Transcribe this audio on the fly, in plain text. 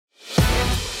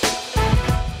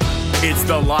It's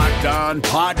the Locked On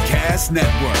Podcast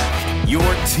Network, your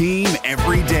team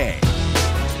every day.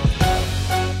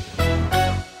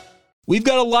 We've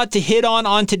got a lot to hit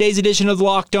on today's edition of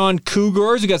Locked On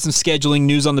Cougars. We've got some scheduling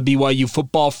news on the BYU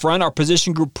football front. Our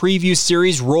position group preview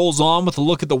series rolls on with a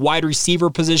look at the wide receiver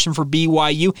position for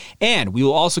BYU, and we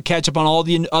will also catch up on all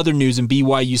the other news in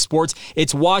BYU sports.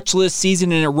 It's watch list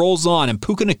season, and it rolls on, and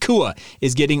Puka Nacua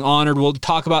is getting honored. We'll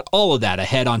talk about all of that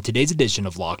ahead on today's edition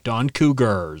of Locked On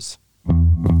Cougars.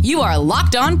 You are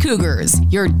Locked On Cougars,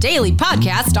 your daily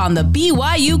podcast on the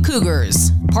BYU Cougars,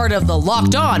 part of the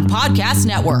Locked On Podcast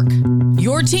Network,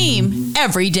 your team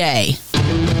every day.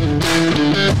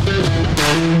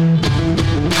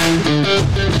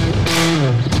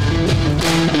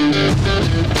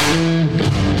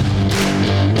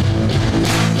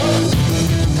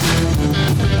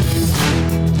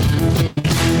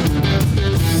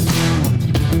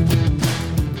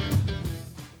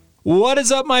 What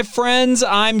is up, my friends?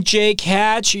 I'm Jake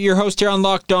Hatch, your host here on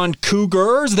Locked On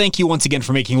Cougars. Thank you once again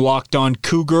for making Locked On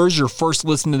Cougars your first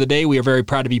listen of the day. We are very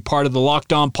proud to be part of the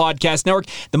Locked On Podcast Network.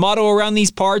 The motto around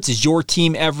these parts is your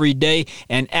team every day,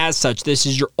 and as such, this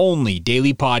is your only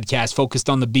daily podcast focused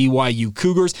on the BYU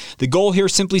Cougars. The goal here,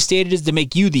 simply stated, is to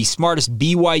make you the smartest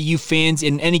BYU fans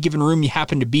in any given room you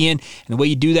happen to be in, and the way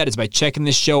you do that is by checking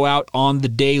this show out on the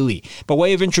daily. By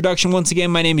way of introduction, once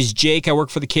again, my name is Jake. I work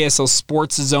for the KSL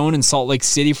Sports Zone in Salt Lake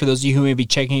City, for those of you who may be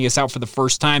checking us out for the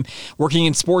first time. Working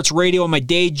in sports radio on my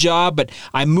day job, but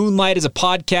I moonlight as a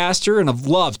podcaster, and I've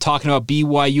loved talking about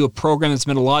BYU, a program that's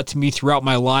meant a lot to me throughout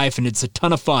my life, and it's a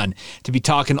ton of fun to be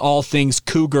talking all things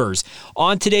Cougars.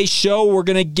 On today's show, we're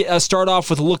going to start off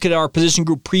with a look at our position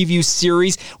group preview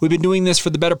series. We've been doing this for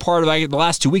the better part of the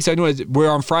last 2 weeks. I know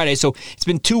we're on Friday, so it's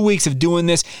been 2 weeks of doing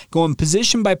this, going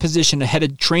position by position ahead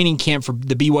of training camp for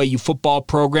the BYU football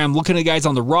program, looking at the guys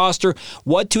on the roster,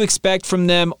 what to expect from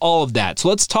them, all of that. So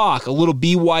let's talk a little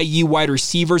BYU wide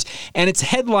receivers, and it's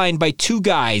headlined by two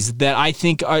guys that I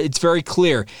think it's very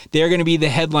clear they're going to be the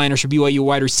headliners for BYU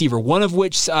wide receiver, one of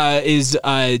which is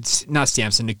it's not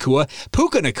Samson Nacua,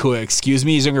 Puka Nacua, excuse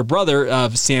me, his younger brother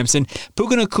of Samson.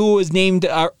 Puka Nacua was named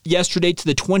yesterday to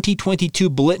the 2022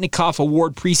 Biletnikoff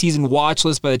Award preseason watch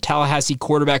list by the Tallahassee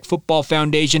Quarterback Football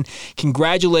Foundation.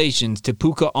 Congratulations to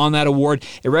Puka on that award.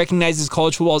 It recognizes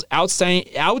college football's outstanding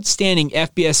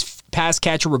FBS pass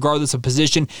catcher regardless of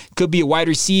position. Could be a wide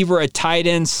receiver, a tight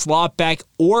end, slot back,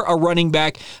 or a running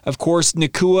back. Of course,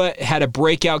 Nacua had a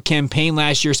breakout campaign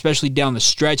last year, especially down the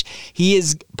stretch. He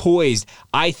is poised,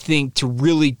 I think, to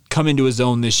really come into his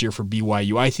own this year for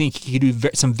BYU. I think he could do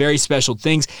some very special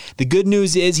things. The good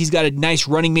news is he's got a nice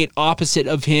running mate opposite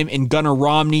of him in Gunnar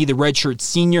Romney, the redshirt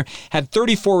senior. Had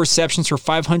 34 receptions for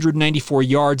 594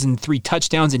 yards and 3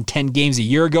 touchdowns in 10 games a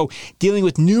year ago. Dealing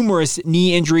with numerous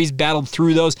knee injuries, battled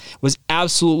through those, was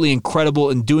absolutely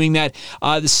incredible in doing that.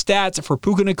 The stats for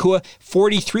Puka Nacua: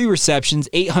 43 receptions,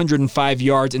 805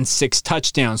 yards, and 6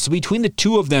 touchdowns. So between the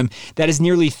two of them, that is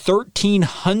nearly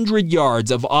 1,300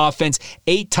 yards of offense,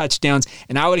 8 touchdowns,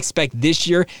 and I would expect this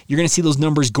year you're going to see those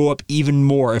numbers go up even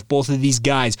more if both of these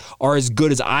guys are as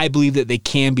good as I believe that they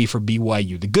can be for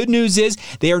BYU. The good news is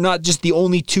they are not just the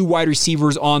only two wide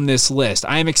receivers on this list.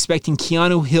 I am expecting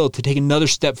Keanu Hill to take another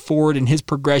step forward in his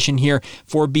progression here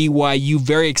for BYU.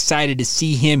 Very excited to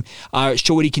see him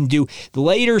show what he can do. The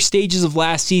later stages of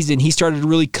last season, he started to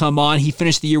really come on. He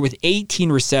finished the year with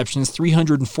 18 receptions,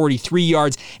 343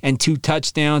 yards, and 2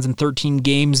 touchdowns in 13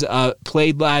 games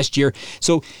played last year.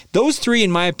 So those three,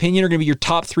 in my opinion, are going to be your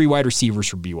top 3 wide receivers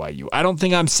for BYU. I don't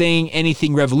think I'm saying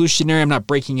anything revolutionary. I'm not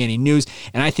breaking any news.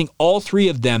 And I think all 3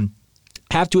 of them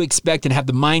have to expect and have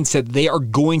the mindset they are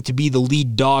going to be the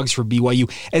lead dogs for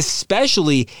BYU,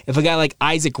 especially if a guy like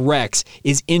Isaac Rex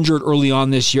is injured early on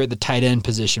this year at the tight end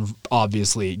position,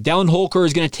 obviously. Dallin Holker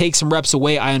is going to take some reps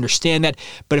away, I understand that,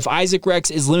 but if Isaac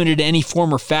Rex is limited in any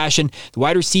form or fashion, the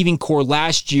wide receiving core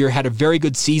last year had a very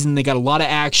good season. They got a lot of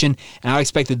action, and I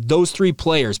expect that those 3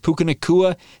 players, Puka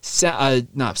Nacua,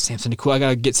 not Samson Nacua, I got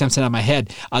to get Samson out of my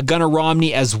head, Gunnar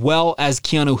Romney, as well as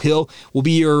Keanu Hill, will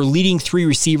be your leading 3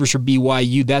 receivers for BYU.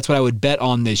 That's what I would bet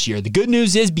on this year. The good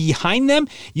news is behind them,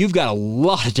 you've got a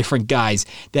lot of different guys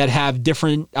that have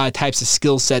different types of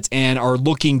skill sets and are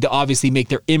looking to obviously make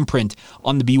their imprint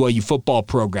on the BYU football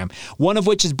program. One of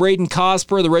which is Braden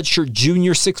Cosper, the redshirt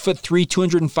junior, 6'3",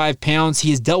 205 pounds. He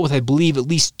has dealt with, I believe, at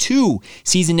least 2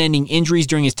 season-ending injuries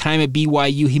during his time at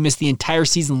BYU. He missed the entire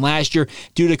season last year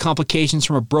due to complications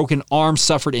from a broken arm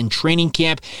suffered in training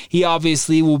camp. He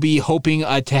obviously will be hoping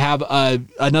to have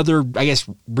another,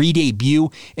 re-debut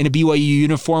BYU in a BYU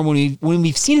uniform. When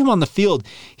we've seen him on the field,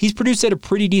 he's produced at a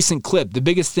pretty decent clip. The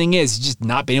biggest thing is just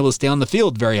not being able to stay on the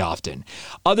field very often.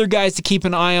 Other guys to keep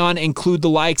an eye on include the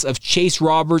likes of Chase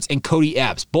Roberts and Cody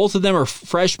Epps. Both of them are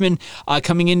freshmen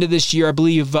coming into this year. I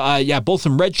believe, both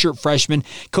of them redshirt freshmen.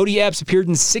 Cody Epps appeared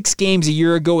in 6 games a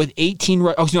year ago with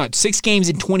 6 games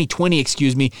in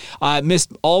 2020,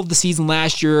 missed all of the season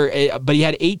last year, but he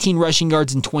had 18 rushing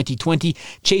yards in 2020.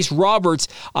 Chase Roberts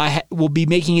will be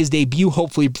making his debut,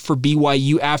 hopefully, for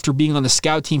BYU after being on the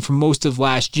scout team for most of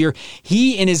last year.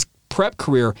 He, in his prep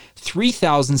career,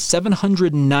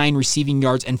 3,709 receiving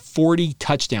yards and 40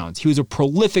 touchdowns. He was a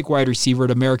prolific wide receiver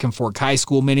at American Fork High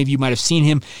School. Many of you might have seen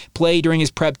him play during his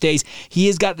prep days. He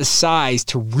has got the size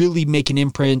to really make an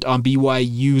imprint on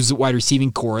BYU's wide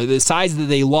receiving core. The size that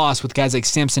they lost with guys like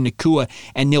Samson Nakua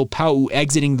and Neil Pau'u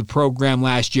exiting the program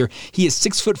last year. He is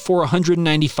 6'4",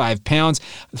 195 pounds.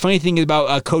 The funny thing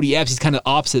about Cody Epps, he's kind of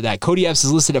opposite of that. Cody Epps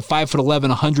is listed at 5'11",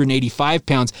 185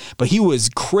 pounds, but he was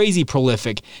crazy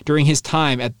prolific during his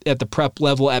time at the prep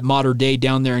level at Mater Dei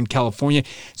down there in California.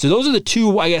 So those are the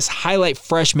two, highlight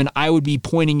freshmen I would be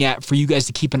pointing at for you guys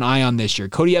to keep an eye on this year.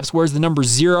 Cody Epps wears the number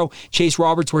 0. Chase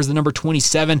Roberts wears the number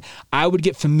 27. I would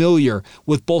get familiar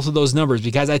with both of those numbers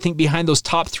because I think behind those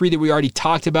top 3 that we already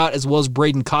talked about, as well as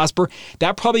Braden Cosper,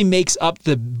 that probably makes up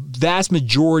the vast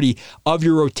majority of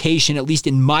your rotation, at least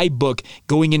in my book,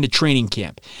 going into training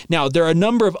camp. Now, there are a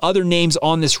number of other names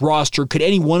on this roster. Could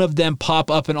any one of them pop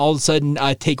up and all of a sudden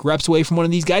take reps away from one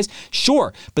of these guys?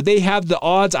 Sure, but they have the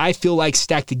odds, I feel like,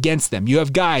 stacked against them. You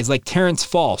have guys like Terrence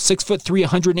Fall, 6'3",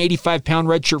 185-pound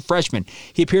redshirt freshman.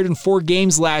 He appeared in 4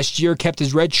 games last year, kept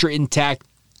his redshirt intact.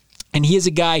 And he is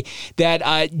a guy that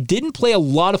didn't play a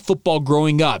lot of football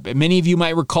growing up. Many of you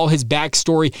might recall his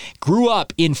backstory. Grew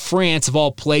up in France, of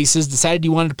all places, decided he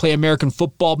wanted to play American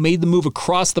football, made the move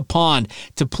across the pond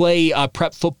to play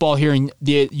prep football here in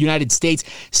the United States.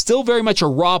 Still very much a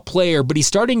raw player, but he's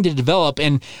starting to develop.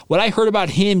 And what I heard about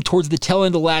him towards the tail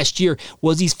end of last year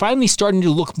was he's finally starting to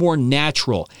look more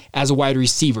natural as a wide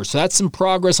receiver. So that's some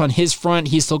progress on his front.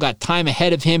 He's still got time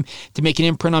ahead of him to make an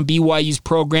imprint on BYU's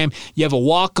program. You have a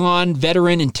walk-on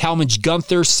veteran in Talmadge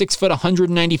Gunther, 6',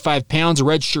 195 pounds, a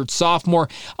redshirt sophomore,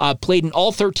 played in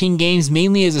all 13 games,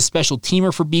 mainly as a special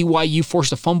teamer for BYU,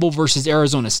 forced a fumble versus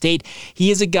Arizona State. He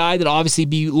is a guy that obviously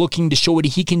be looking to show what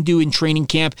he can do in training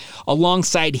camp.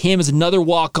 Alongside him is another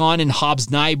walk-on in Hobbs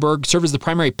Nyberg, served as the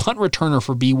primary punt returner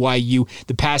for BYU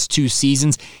the past 2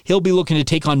 seasons. He'll be looking to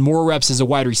take on more reps as a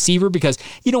wide receiver because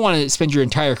you don't want to spend your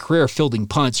entire career fielding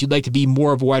punts. You'd like to be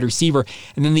more of a wide receiver.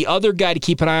 And then the other guy to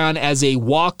keep an eye on as a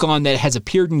walk-on that has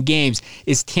appeared in games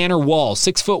is Tanner Wall,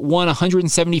 6'1",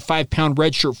 175-pound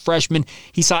redshirt freshman.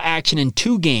 He saw action in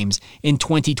 2 games in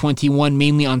 2021,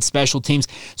 mainly on special teams.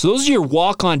 So those are your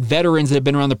walk-on veterans that have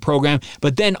been around the program.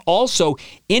 But then also,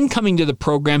 incoming to the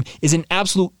program is an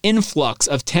absolute influx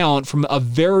of talent from a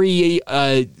very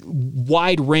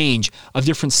wide range of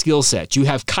different skill sets. You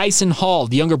have Kyson Hall,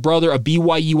 the younger brother of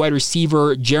BYU wide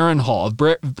receiver Jaron Hall,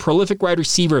 a prolific wide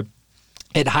receiver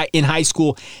in high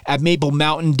school at Maple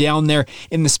Mountain down there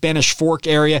in the Spanish Fork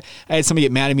area. I had somebody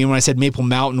get mad at me when I said Maple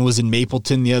Mountain was in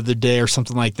Mapleton the other day or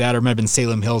something like that, or it might have been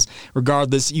Salem Hills.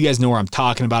 Regardless, you guys know where I'm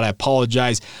talking about. I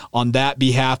apologize on that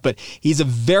behalf, but he's a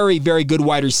very, very good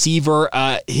wide receiver.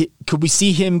 Could we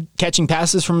see him catching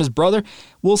passes from his brother?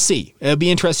 We'll see. It'll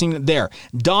be interesting there.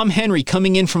 Dom Henry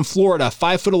coming in from Florida,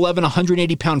 5'11",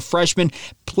 180-pound freshman,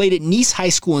 played at Nice High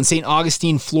School in St.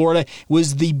 Augustine, Florida,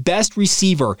 was the best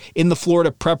receiver in the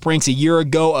Florida prep ranks a year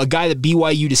ago, a guy that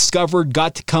BYU discovered,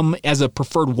 got to come as a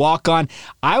preferred walk-on.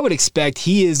 I would expect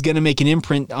he is going to make an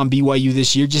imprint on BYU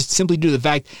this year, just simply due to the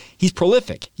fact he's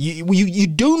prolific. You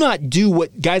do not do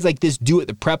what guys like this do at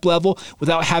the prep level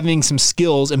without having some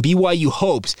skills, and BYU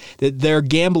hopes that their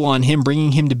gamble on him,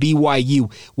 bringing him to BYU,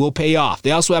 will pay off.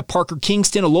 They also have Parker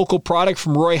Kingston, a local product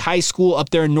from Roy High School up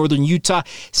there in northern Utah,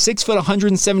 6',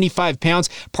 175 pounds.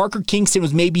 Parker Kingston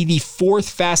was maybe the 4th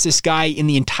fastest guy in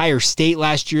the entire state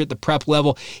last year at the prep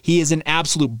level. He is an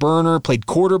absolute burner, played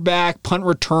quarterback, punt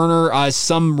returner,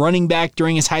 some running back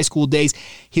during his high school days.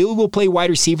 He will play wide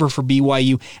receiver for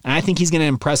BYU, and I think he's going to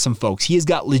impress some folks. He has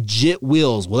got legit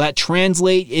wheels. Will that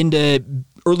translate into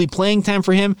early playing time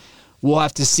for him? We'll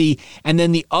have to see. And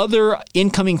then the other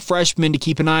incoming freshman to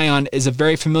keep an eye on is a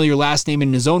very familiar last name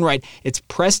in his own right. It's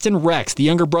Preston Rex, the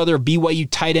younger brother of BYU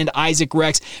tight end Isaac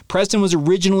Rex. Preston was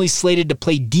originally slated to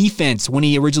play defense when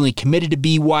he originally committed to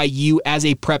BYU as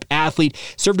a prep athlete.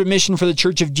 Served a mission for the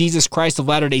Church of Jesus Christ of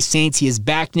Latter-day Saints. He is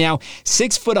back now,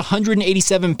 6',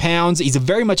 187 pounds. He's a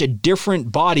very much a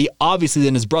different body, obviously,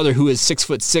 than his brother, who is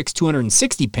 6'6",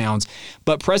 260 pounds.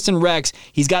 But Preston Rex,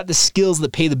 he's got the skills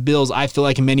that pay the bills, I feel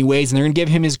like, in many ways. guys, and they're going to give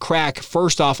him his crack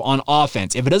first off on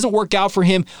offense. If it doesn't work out for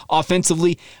him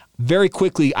offensively, very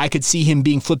quickly, I could see him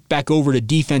being flipped back over to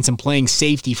defense and playing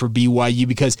safety for BYU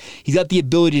because he's got the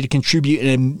ability to contribute in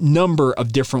a number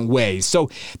of different ways. So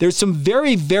there's some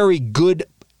very, very good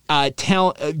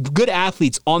good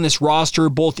athletes on this roster,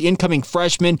 both the incoming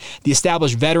freshmen, the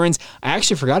established veterans. I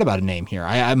actually forgot about a name here.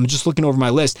 I'm just looking over my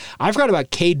list. I forgot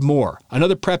about Cade Moore,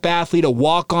 another prep athlete, a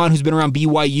walk-on who's been around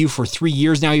BYU for 3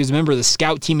 years now. He was a member of the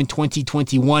scout team in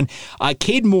 2021.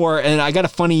 Cade Moore, and I got a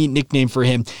funny nickname for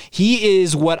him. He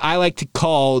is what I like to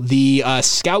call the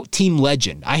scout team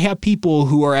legend. I have people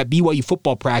who are at BYU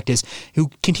football practice who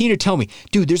continue to tell me,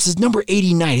 dude, there's this number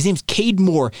 89. His name's Cade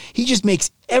Moore. He just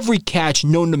makes every catch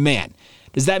known to man.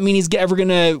 Does that mean he's ever going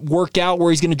to work out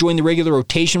where he's going to join the regular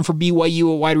rotation for BYU,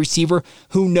 a wide receiver?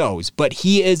 Who knows? But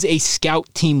he is a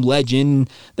scout team legend.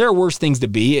 There are worse things to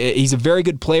be. He's a very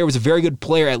good player, was a very good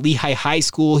player at Lehigh High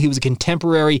School. He was a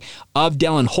contemporary of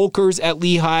Dallin Holkers at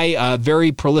Lehigh, a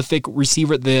very prolific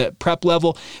receiver at the prep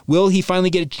level. Will he finally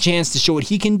get a chance to show what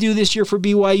he can do this year for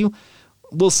BYU?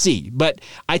 We'll see. But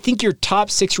I think your top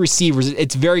 6 receivers,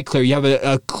 it's very clear. You have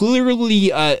a clear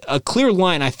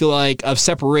line, I feel like, of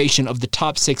separation of the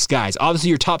top 6 guys. Obviously,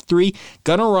 your top 3,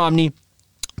 Gunnar Romney,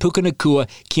 Puka Nacua,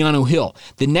 Keanu Hill.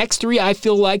 The next 3, I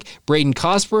feel like, Braden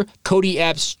Cosper, Cody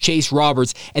Epps, Chase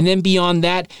Roberts. And then beyond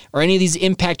that, are any of these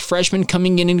impact freshmen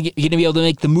coming in and going to be able to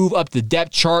make the move up the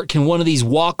depth chart? Can one of these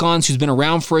walk-ons who's been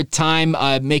around for a time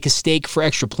make a stake for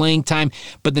extra playing time?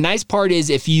 But the nice part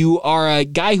is if you are a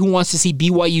guy who wants to see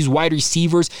BYU's wide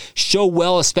receivers show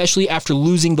well, especially after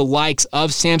losing the likes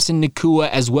of Samson Nacua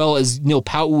as well as Neil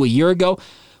Pau'u a year ago,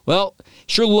 well,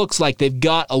 sure looks like they've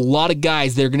got a lot of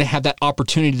guys that are going to have that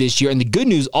opportunity this year. And the good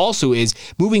news also is,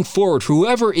 moving forward, for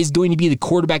whoever is going to be the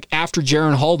quarterback after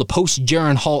Jaron Hall, the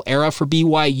post-Jaron Hall era for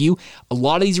BYU, a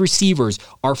lot of these receivers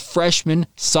are freshmen,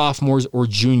 sophomores, or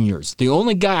juniors. The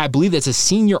only guy I believe that's a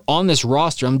senior on this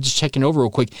roster, I'm just checking over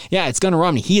real quick, yeah, it's Gunnar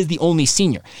Romney. He is the only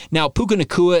senior. Now, Puka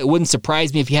Nacua, it wouldn't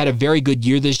surprise me if he had a very good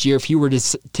year this year, if he were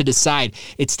to decide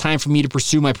it's time for me to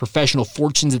pursue my professional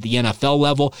fortunes at the NFL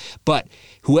level. But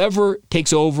whoever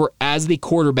takes over as the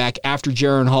quarterback after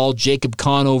Jaron Hall, Jacob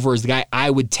Conover is the guy I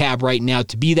would tab right now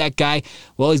to be that guy.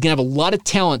 Well, he's going to have a lot of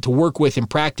talent to work with in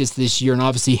practice this year, and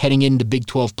obviously heading into Big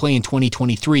 12 play in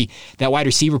 2023, that wide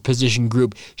receiver position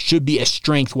group should be a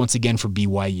strength once again for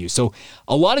BYU. So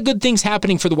a lot of good things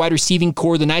happening for the wide receiving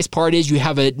core. The nice part is you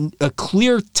have a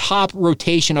clear top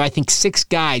rotation of, I think, 6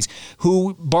 guys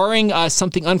who, barring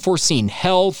something unforeseen,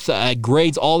 health,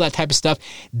 grades, all that type of stuff,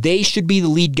 they should be the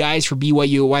lead guys for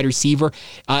BYU a wide receiver.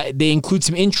 They include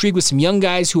some intrigue with some young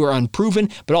guys who are unproven,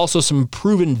 but also some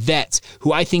proven vets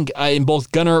who I think in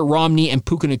both Gunnar Romney and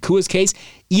Puka Nacua's case,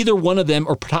 either one of them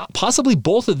or possibly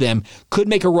both of them could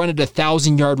make a run at a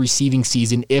 1,000-yard receiving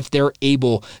season if they're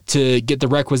able to get the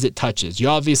requisite touches. You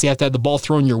obviously have to have the ball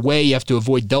thrown your way. You have to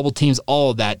avoid double teams,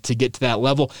 all of that to get to that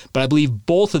level. But I believe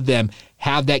both of them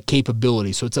have that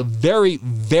capability. So it's a very,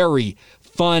 very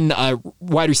fun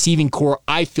wide receiving core,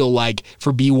 I feel like,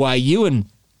 for BYU, and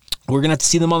we're going to have to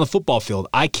see them on the football field.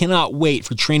 I cannot wait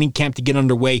for training camp to get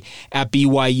underway at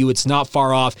BYU. It's not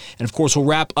far off. And, of course, we'll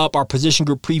wrap up our position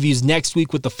group previews next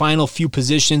week with the final few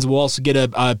positions. We'll also get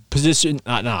a position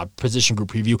group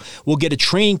preview. We'll get a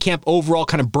training camp overall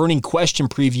kind of burning question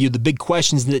preview, the big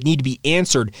questions that need to be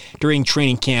answered during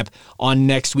training camp on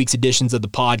next week's editions of the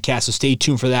podcast. So stay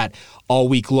tuned for that all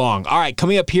week long. All right,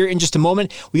 coming up here in just a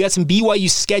moment, we got some BYU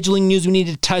scheduling news we need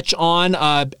to touch on.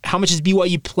 How much is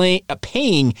BYU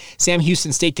paying Sam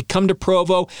Houston State to come to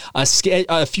Provo?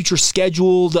 A future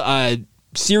scheduled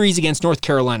series against North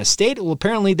Carolina State. Well,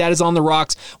 apparently that is on the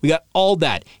rocks. We got all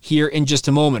that here in just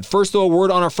a moment. First, though, a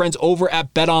word on our friends over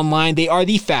at BetOnline. They are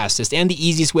the fastest and the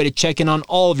easiest way to check in on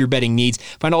all of your betting needs.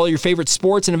 Find all your favorite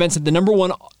sports and events at the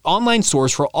 #1 online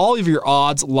source for all of your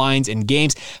odds, lines, and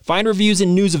games. Find reviews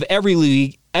and news of every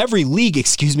league,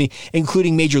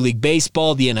 including Major League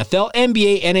Baseball, the NFL,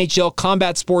 NBA, NHL,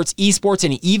 combat sports, esports,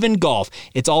 and even golf.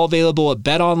 It's all available at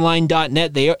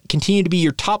betonline.net. They continue to be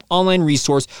your top online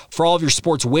resource for all of your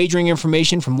sports wagering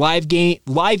information, from live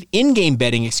in-game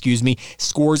betting,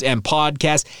 scores and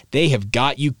podcasts. They have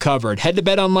got you covered. Head to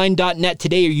betonline.net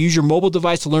today or use your mobile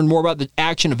device to learn more about the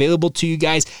action available to you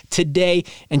guys today,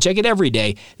 and check it every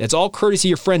day. That's all courtesy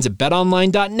of your friends at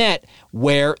betonline.net,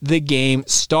 where the game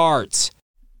starts.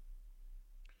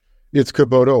 It's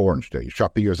Kubota Orange Day.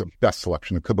 Shop the year's best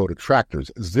selection of Kubota tractors,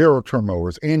 zero-turn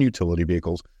mowers, and utility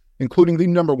vehicles, including the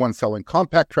 #1 selling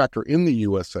compact tractor in the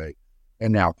USA.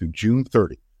 And now through June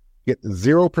 30, get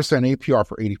 0% APR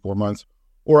for 84 months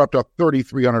or up to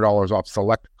 $3,300 off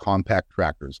select compact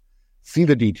tractors. See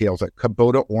the details at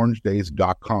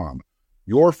KubotaOrangeDays.com.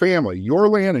 Your family, your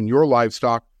land, and your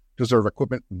livestock deserve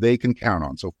equipment they can count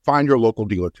on. So find your local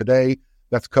dealer today.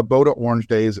 That's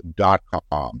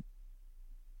KubotaOrangeDays.com.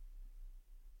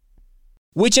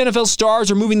 Which NFL stars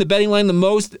are moving the betting line the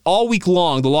most? All week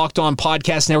long, the Locked On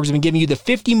Podcast Network has been giving you the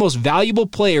 50 most valuable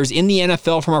players in the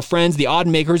NFL from our friends, the odd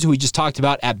makers, who we just talked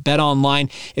about at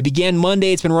BetOnline. It began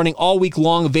Monday. It's been running all week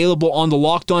long, available on the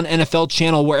Locked On NFL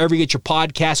channel, wherever you get your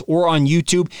podcasts, or on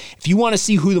YouTube. If you want to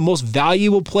see who the most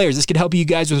valuable players, this could help you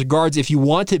guys with regards if you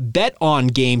want to bet on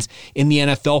games in the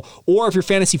NFL, or if you're a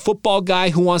fantasy football guy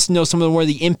who wants to know some of the more of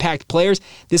the impact players,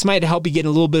 this might help you get a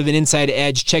little bit of an inside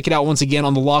edge. Check it out once again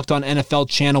on the Locked On NFL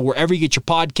channel, wherever you get your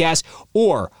podcasts,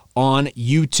 or on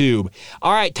YouTube.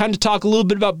 All right, time to talk a little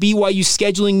bit about BYU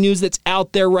scheduling news that's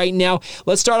out there right now.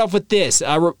 Let's start off with this.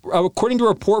 According to a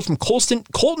report from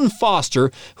Colton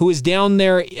Foster, who is down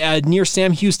there near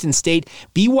Sam Houston State,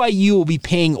 BYU will be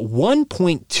paying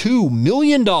 $1.2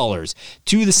 million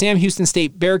to the Sam Houston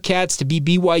State Bearcats to be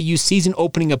BYU's season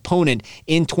opening opponent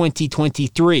in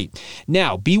 2023.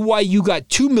 Now, BYU got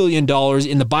 $2 million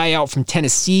in the buyout from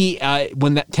Tennessee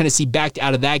when that Tennessee backed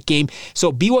out of that game.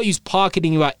 So BYU's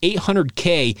pocketing about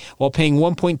 $800K while paying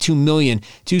 $1.2 million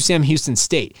to Sam Houston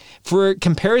State. For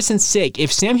comparison's sake,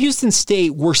 if Sam Houston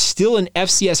State were still an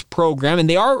FCS program, and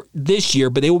they are this year,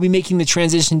 but they will be making the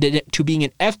transition to being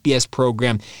an FBS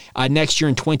program next year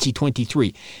in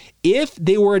 2023. If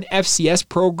they were an FCS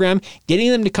program, getting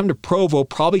them to come to Provo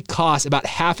probably costs about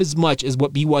half as much as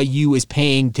what BYU is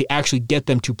paying to actually get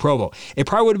them to Provo. It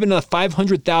probably would have been a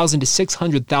 $500,000 to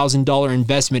 $600,000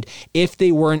 investment if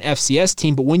they were an FCS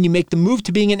team, but when you make the move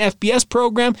to being an FBS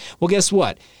program, well, guess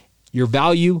what? Your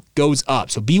value goes up.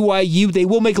 So BYU, they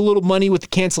will make a little money with the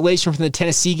cancellation from the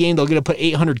Tennessee game. They're going to put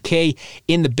 $800K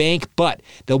in the bank, but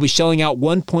they'll be shelling out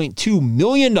 $1.2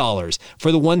 million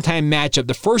for the one-time matchup,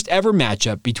 the first ever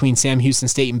matchup between Sam Houston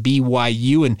State and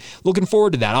BYU, and looking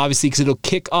forward to that, obviously, because it'll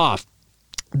kick off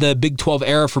the Big 12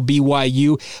 era for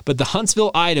BYU, but the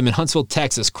Huntsville item in Huntsville,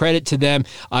 Texas, credit to them.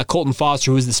 Colton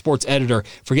Foster, who is the sports editor,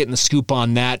 for getting the scoop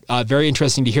on that. Very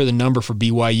interesting to hear the number for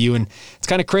BYU, and it's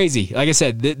kind of crazy. Like I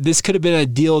said, this could have been a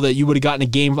deal that you would have gotten a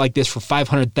game like this for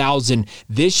 $500,000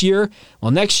 this year.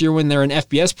 Well, next year when they're an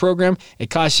FBS program, it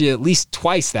costs you at least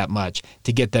twice that much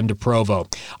to get them to Provo.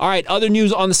 All right, other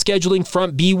news on the scheduling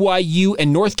front: BYU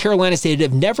and North Carolina State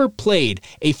have never played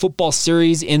a football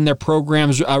series in their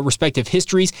programs' respective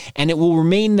histories, and it will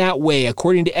remain that way.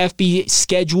 According to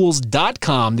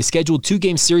FBschedules.com, the scheduled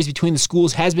two-game series between the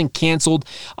schools has been canceled.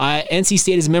 NC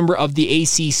State is a member of the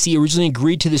ACC, originally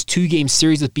agreed to this two-game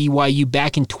series with BYU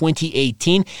back in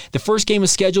 2018. The first game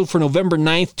is scheduled for November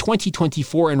 9th,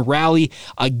 2024 in Raleigh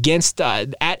against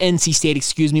at NC State,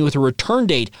 with a return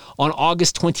date on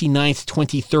August 29th,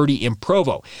 2030 in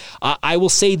Provo. I will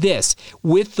say this,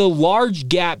 with the large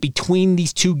gap between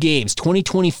these two games,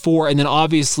 2024 and then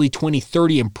obviously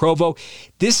 2030 in Provo,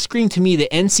 this screamed to me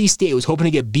that NC State was hoping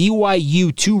to get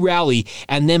BYU to Raleigh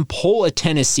and then pull a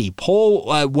Tennessee,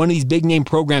 one of these big name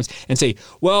programs and say,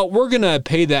 well, we're going to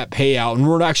pay that payout and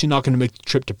we're actually not going to make the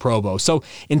trip to Provo. So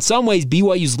in some ways,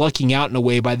 BYU's lucking out in a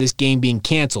way by this game being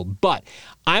canceled. But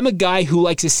I'm a guy who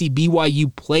likes to see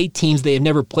BYU play teams they have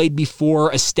never played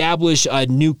before, establish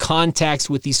new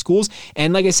contacts with these schools.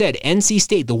 And like I said, NC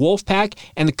State, the Wolfpack,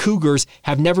 and the Cougars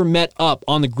have never met up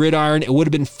on the gridiron. It would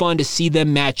have been fun to see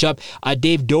them match up.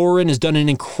 Dave Doran has done an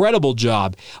incredible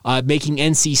job making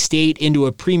NC State into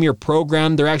a premier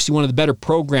program. They're actually one of the better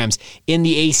programs in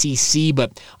the ACC,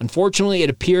 but unfortunately it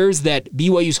appears that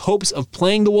BYU's hopes of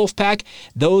playing the Wolfpack,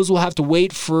 those will have to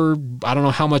wait for I don't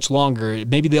know how much longer.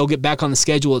 Maybe they'll get back on the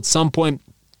schedule at some point.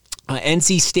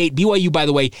 NC State, BYU, by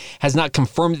the way, has not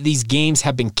confirmed that these games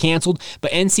have been canceled,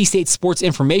 but NC State's Sports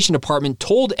Information Department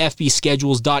told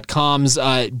FBschedules.com's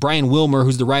Brian Wilmer,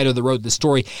 who's the writer that wrote the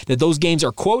story, that those games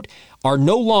are, quote, are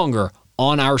no longer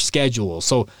on our schedule.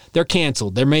 So they're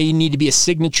canceled. There may need to be a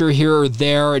signature here or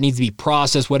there. It needs to be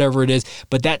processed, whatever it is.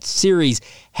 But that series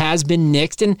has been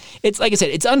nixed. And it's, like I said,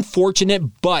 it's unfortunate,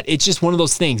 but it's just one of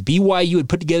those things. BYU had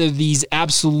put together these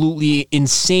absolutely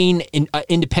insane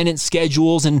independent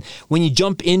schedules. And when you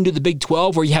jump into the Big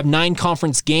 12 where you have 9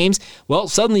 conference games, well,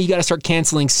 suddenly you got to start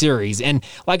canceling series. And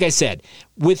like I said,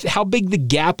 with how big the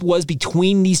gap was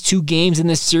between these two games in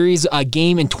this series, a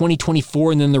game in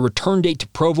 2024 and then the return date to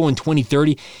Provo in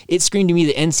 2030, it screamed to me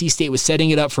that NC State was setting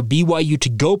it up for BYU to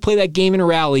go play that game in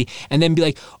Raleigh and then be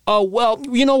like, oh, well,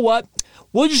 you know what?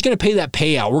 We're just going to pay that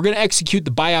payout. We're going to execute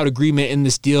the buyout agreement in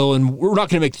this deal, and we're not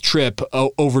going to make the trip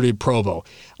over to Provo.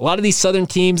 A lot of these Southern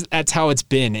teams, that's how it's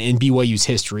been in BYU's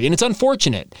history, and it's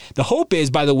unfortunate. The hope is,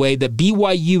 by the way, that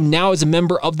BYU now is a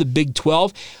member of the Big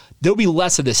 12. there'll be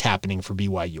less of this happening for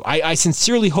BYU. I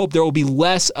sincerely hope there will be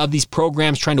less of these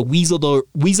programs trying to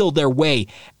weasel their way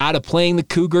out of playing the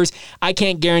Cougars. I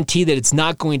can't guarantee that it's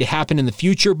not going to happen in the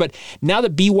future, but now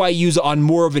that BYU's on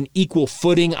more of an equal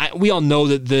footing, we all know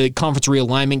that the conference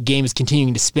realignment game is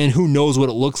continuing to spin. Who knows what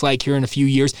it looks like here in a few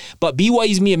years, but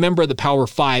BYU's going to be a member of the Power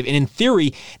 5, and in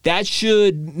theory, that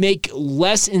should make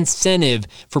less incentive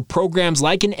for programs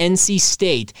like an NC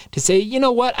State to say, you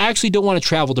know what, I actually don't want to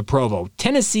travel to Provo.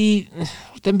 Tennessee,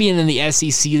 them being in the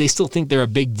SEC, they still think they're a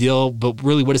big deal, but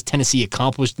really, what has Tennessee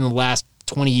accomplished in the last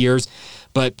 20 years?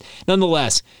 But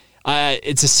nonetheless,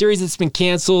 it's a series that's been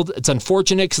canceled. It's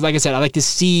unfortunate because, like I said, I like to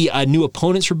see new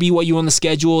opponents for BYU on the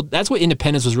schedule. That's what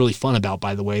Independence was really fun about,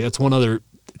 by the way. That's one other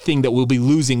thing that we'll be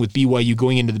losing with BYU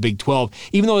going into the Big 12.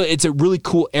 Even though it's a really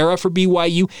cool era for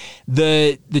BYU,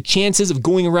 the chances of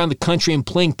going around the country and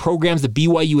playing programs that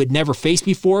BYU had never faced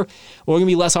before, well, going to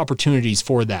be less opportunities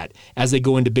for that as they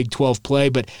go into Big 12 play.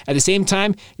 But at the same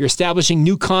time, you're establishing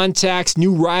new contacts,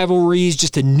 new rivalries,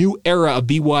 just a new era of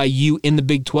BYU in the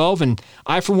Big 12. And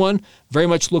I, for one, very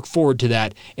much look forward to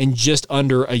that in just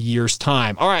under a year's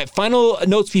time. All right, final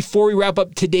notes before we wrap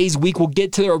up today's week. We'll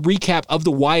get to a recap of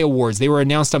the Y Awards. They were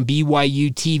announced on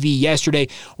BYU TV yesterday.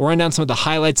 We'll run down some of the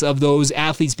highlights of those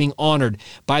athletes being honored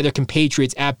by their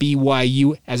compatriots at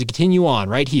BYU as we continue on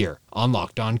right here on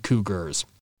Locked On Cougars.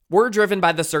 We're driven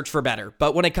by the search for better,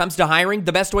 but when it comes to hiring,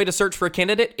 the best way to search for a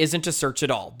candidate isn't to search at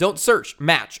all. Don't search,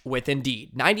 match with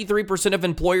Indeed. 93% of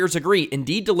employers agree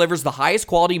Indeed delivers the highest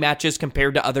quality matches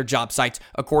compared to other job sites,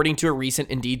 according to a recent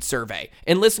Indeed survey.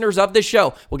 And listeners of this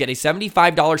show will get a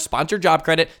 $75 sponsored job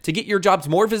credit to get your jobs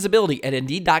more visibility at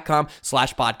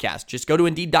Indeed.com/podcast. Just go to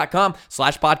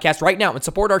Indeed.com/podcast right now and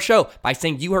support our show by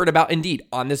saying you heard about Indeed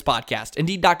on this podcast.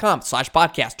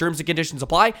 Indeed.com/podcast. Terms and conditions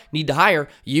apply. Need to hire?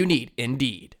 You need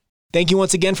Indeed. Thank you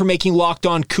once again for making Locked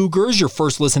On Cougars your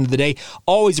first listen of the day.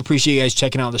 Always appreciate you guys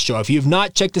checking out the show. If you have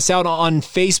not checked us out on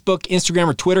Facebook, Instagram,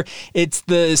 or Twitter, it's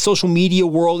the social media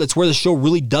world. It's where the show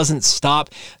really doesn't stop.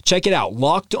 Check it out.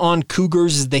 Locked On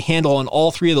Cougars is the handle on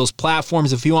all three of those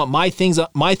platforms. If you want my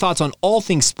thoughts on all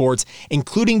things sports,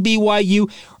 including BYU,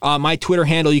 my Twitter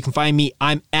handle, you can find me.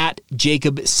 I'm at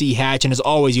Jacob C. Hatch. And as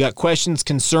always, you got questions,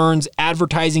 concerns,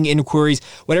 advertising inquiries,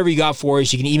 whatever you got for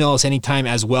us, you can email us anytime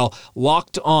as well.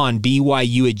 LockedOnBYU@gmail.com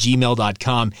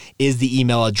is the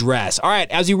email address. All right,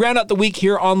 as we round out the week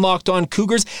here on Locked On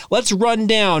Cougars, let's run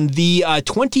down the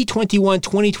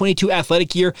 2021-2022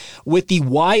 athletic year with the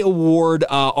Y Award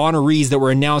honorees that were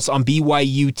announced on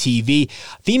BYU TV.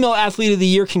 Female Athlete of the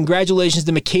Year, congratulations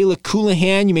to Michaela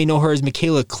Coulihan. You may know her as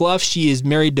Michaela Clough. She is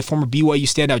married to former BYU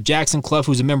standout Jackson Clough,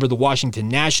 who's a member of the Washington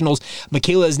Nationals.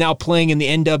 Michaela is now playing in the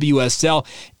NWSL.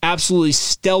 Absolutely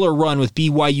stellar run with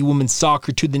BYU women's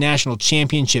soccer to the national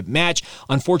championship match.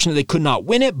 Unfortunately, they could not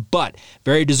win it, but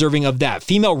very deserving of that.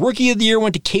 Female Rookie of the Year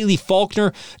went to Kaylee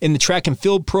Faulkner in the track and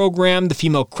field program. The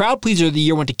Female Crowd Pleaser of the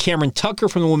Year went to Cameron Tucker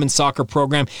from the women's soccer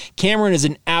program. Cameron is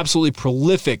an absolutely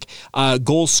prolific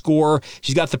goal scorer.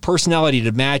 She's got the personality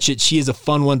to match it. She is a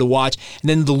fun one to watch. And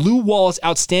then the Lou Wallace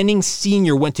Outstanding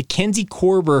Senior went to Kenzie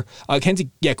Korber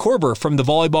from the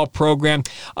volleyball program.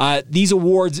 These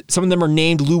awards, some of them are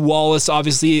named Lou Wallace.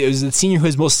 Obviously, it was the senior who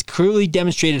has most clearly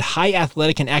demonstrated high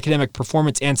athletic and academic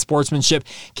performance and sportsmanship.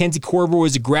 Kenzie Korber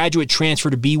was a graduate transfer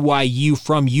to BYU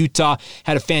from Utah,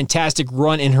 had a fantastic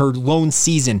run in her lone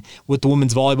season with the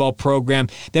women's volleyball program.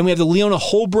 Then we have the Leona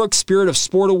Holbrook Spirit of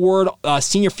Sport Award,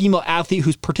 senior female athlete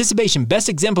whose participation best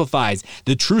exemplifies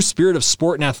the true spirit of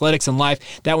sport and athletics in life.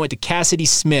 That went to Cassidy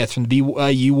Smith from the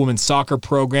BYU women's soccer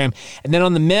program. And then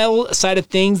on the male side of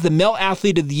things, the Male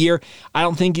Athlete of the Year, I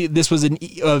don't think this was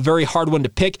a very hard one to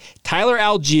pick. Tyler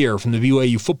Algier from the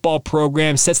BYU football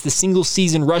program sets the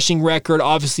single-season rushing record,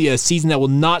 obviously a season that will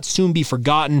not soon be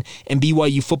forgotten in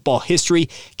BYU football history.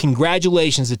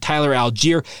 Congratulations to Tyler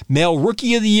Algier. Male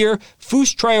Rookie of the Year,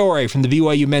 Fus Traore from the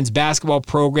BYU men's basketball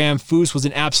program. Fus was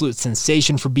an absolute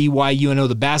sensation for BYU. I know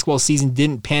the basketball season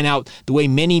didn't pan out the way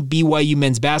many BYU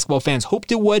men's basketball fans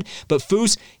hoped it would, but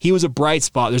Fus, he was a bright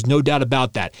spot. There's no doubt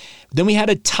about that. Then we had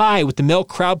a tie with the Male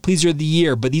Crowd Pleaser of the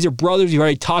Year, but these are brothers. We've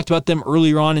already talked about them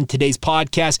earlier on in today's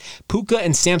podcast. Puka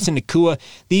and Samson Nakua.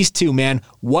 These two, man,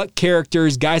 what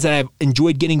characters, guys that I've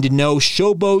enjoyed getting to know,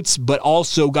 showboats, but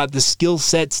also got the skill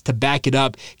sets to back it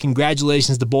up.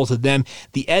 Congratulations to both of them.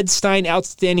 The Ed Stein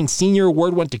Outstanding Senior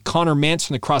Award went to Connor Mantz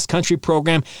from the cross-country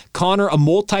program. Connor, a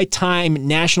multi-time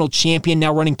national champion,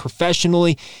 now running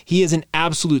professionally. He is an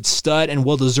absolute stud and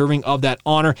well-deserving of that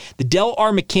honor. The Del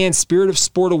R. McCann Spirit of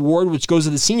Sport Award, which goes to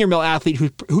the senior male athlete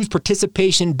whose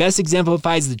participation best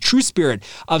exemplifies the true spirit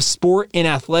of sport in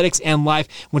athletics and life,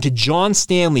 went to John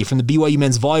Stanley from the BYU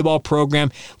men's volleyball program.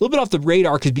 A little bit off the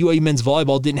radar because BYU men's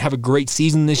volleyball didn't have a great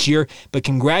season this year, but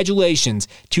congratulations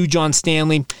to John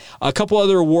Stanley. A couple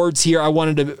other awards here I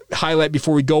wanted to highlight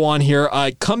before we go on here.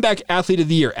 Comeback Athlete of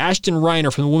the Year, Ashton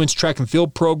Reiner from the women's track and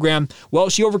field program. Well,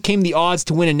 she overcame the odds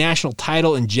to win a national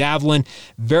title in javelin.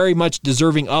 Very much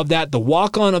deserving of that. The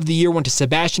walk-on of the year went to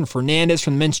Sebastian Fernandez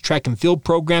from the men's track and field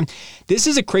program. This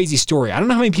is a crazy story. I don't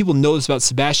know how many people know this about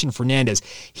Sebastian Fernandez.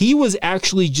 He was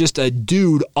actually just a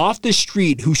dude off the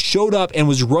street who showed up and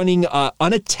was running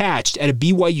unattached at a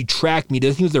BYU track meet. I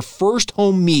think it was their first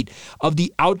home meet of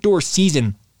the outdoor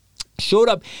season. Showed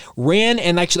up, ran,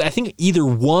 and actually I think either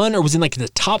won or was in like the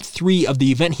top 3 of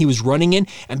the event he was running in.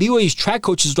 And BYU's track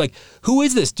coaches were like, who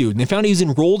is this dude? And they found he was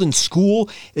enrolled in school.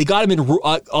 They got him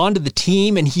onto the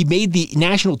team, and he made the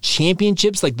national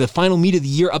championships, like the final meet of the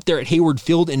year up there at Hayward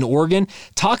Field in Oregon.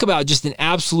 Talk about just an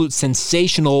absolute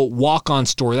sensational walk-on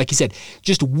story. Like you said,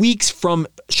 just weeks from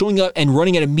showing up and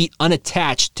running at a meet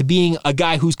unattached to being a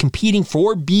guy who's competing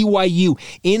for BYU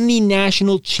in the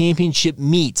national championship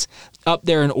meets up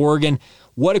there in Oregon.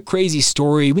 What a crazy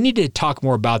story. We need to talk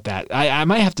more about that. I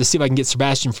might have to see if I can get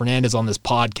Sebastian Fernandez on this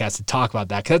podcast to talk about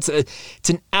that, because it's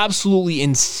an absolutely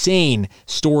insane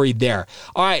story there.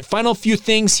 All right, final few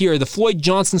things here. The Floyd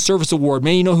Johnson Service Award.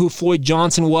 Many know who Floyd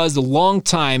Johnson was, the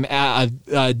longtime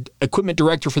equipment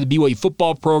director for the BYU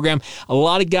football program. A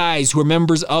lot of guys who are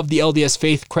members of the LDS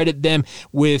faith credit them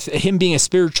with him being a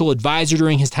spiritual advisor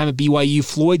during his time at BYU.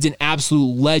 Floyd's an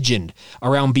absolute legend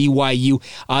around BYU.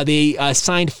 They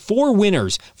signed 4 winners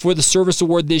for the Service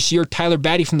Award this year. Tyler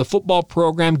Batty from the football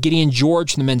program, Gideon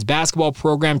George from the men's basketball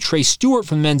program, Trey Stewart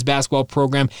from the men's basketball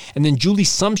program, and then Julie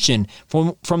Sumption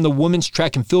from the women's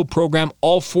track and field program.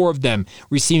 All 4 of them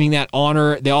receiving that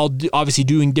honor. They all obviously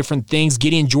doing different things.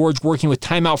 Gideon George working with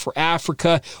Time Out for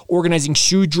Africa, organizing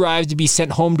shoe drives to be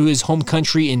sent home to his home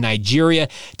country in Nigeria.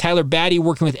 Tyler Batty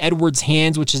working with Edwards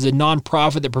Hands, which is a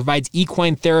nonprofit that provides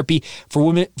equine therapy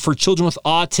for children with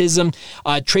autism.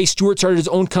 Trey Stewart started his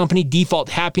own company, Default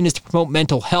Happiness, to promote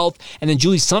mental health. And then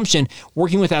Julie Sumption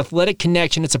working with Athletic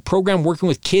Connection. It's a program working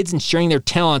with kids and sharing their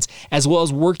talents, as well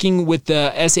as working with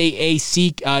the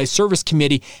SAAC Service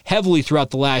Committee heavily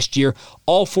throughout the last year.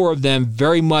 All 4 of them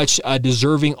very much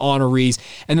deserving honorees.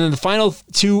 And then the final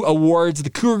 2 awards, the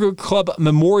Cougar Club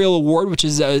Memorial Award, which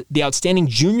is the outstanding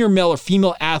junior male or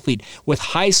female athlete with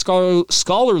high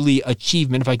scholarly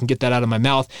achievement, if I can get that out of my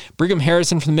mouth. Brigham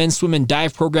Harrison from the men's swim and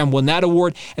dive program won that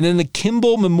award. And then the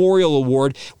Kimball Memorial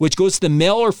Award, which goes to the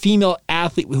male or female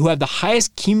athlete who have the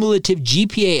highest cumulative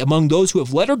GPA among those who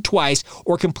have lettered twice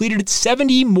or completed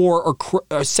 70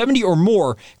 or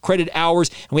more credit hours.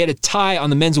 And we had a tie on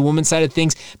the men's and women's side of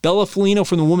things. Bella Felino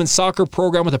from the women's soccer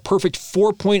program with a perfect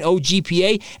 4.0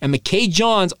 GPA, and McKay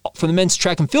Johns from the men's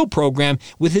track and field program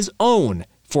with his own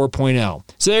 4.0.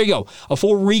 So there you go. A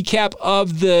full recap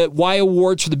of the Y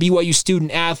Awards for the BYU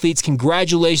student athletes.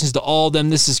 Congratulations to all of them.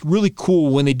 This is really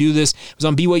cool when they do this. It was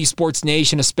on BYU Sports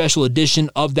Nation, a special edition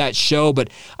of that show, but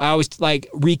I always like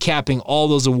recapping all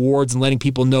those awards and letting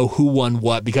people know who won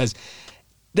what, because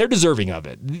they're deserving of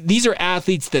it. These are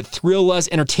athletes that thrill us,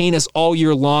 entertain us all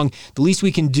year long. The least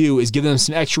we can do is give them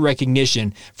some extra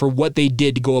recognition for what they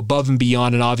did to go above and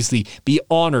beyond and obviously be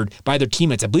honored by their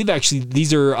teammates. I believe actually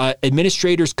these are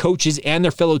administrators, coaches, and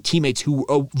their fellow teammates who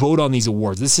vote on these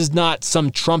awards. This is not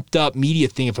some trumped up media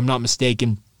thing, if I'm not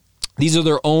mistaken. These are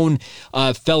their own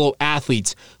fellow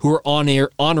athletes who are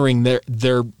honoring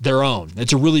their own.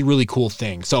 It's a really, really cool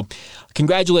thing. So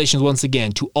congratulations once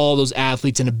again to all those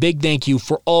athletes, and a big thank you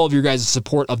for all of your guys'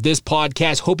 support of this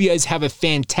podcast. Hope you guys have a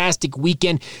fantastic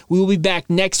weekend. We will be back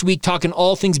next week talking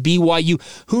all things BYU.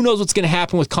 Who knows what's going to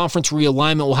happen with conference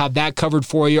realignment? We'll have that covered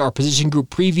for you. Our position group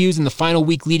previews in the final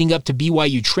week leading up to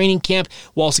BYU training camp.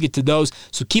 We'll also get to those.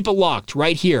 So keep it locked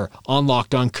right here on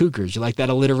Locked On Cougars. You like that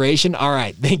alliteration? All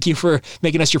right. Thank you for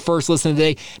making us your first listen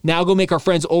today. Now go make our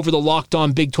friends over the Locked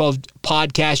On Big 12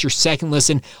 podcast your second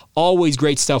listen. Always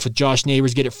great stuff with Josh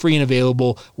Neighbors. Get it free and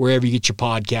available wherever you get your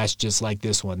podcast, just like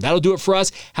this one. That'll do it for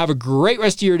us. Have a great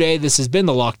rest of your day. This has been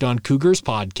the Locked On Cougars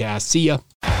podcast. See ya.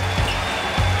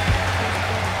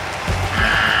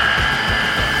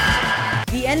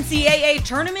 The NCAA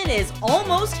tournament is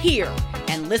almost here,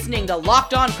 and listening to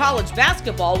Locked On College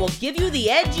Basketball will give you the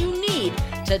edge you need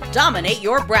to dominate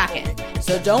your bracket.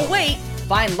 So don't wait.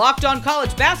 Find Locked On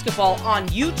College Basketball on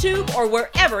YouTube or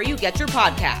wherever you get your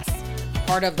podcasts.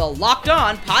 Part of the Locked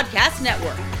On Podcast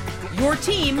Network. Your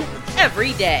team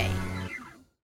every day.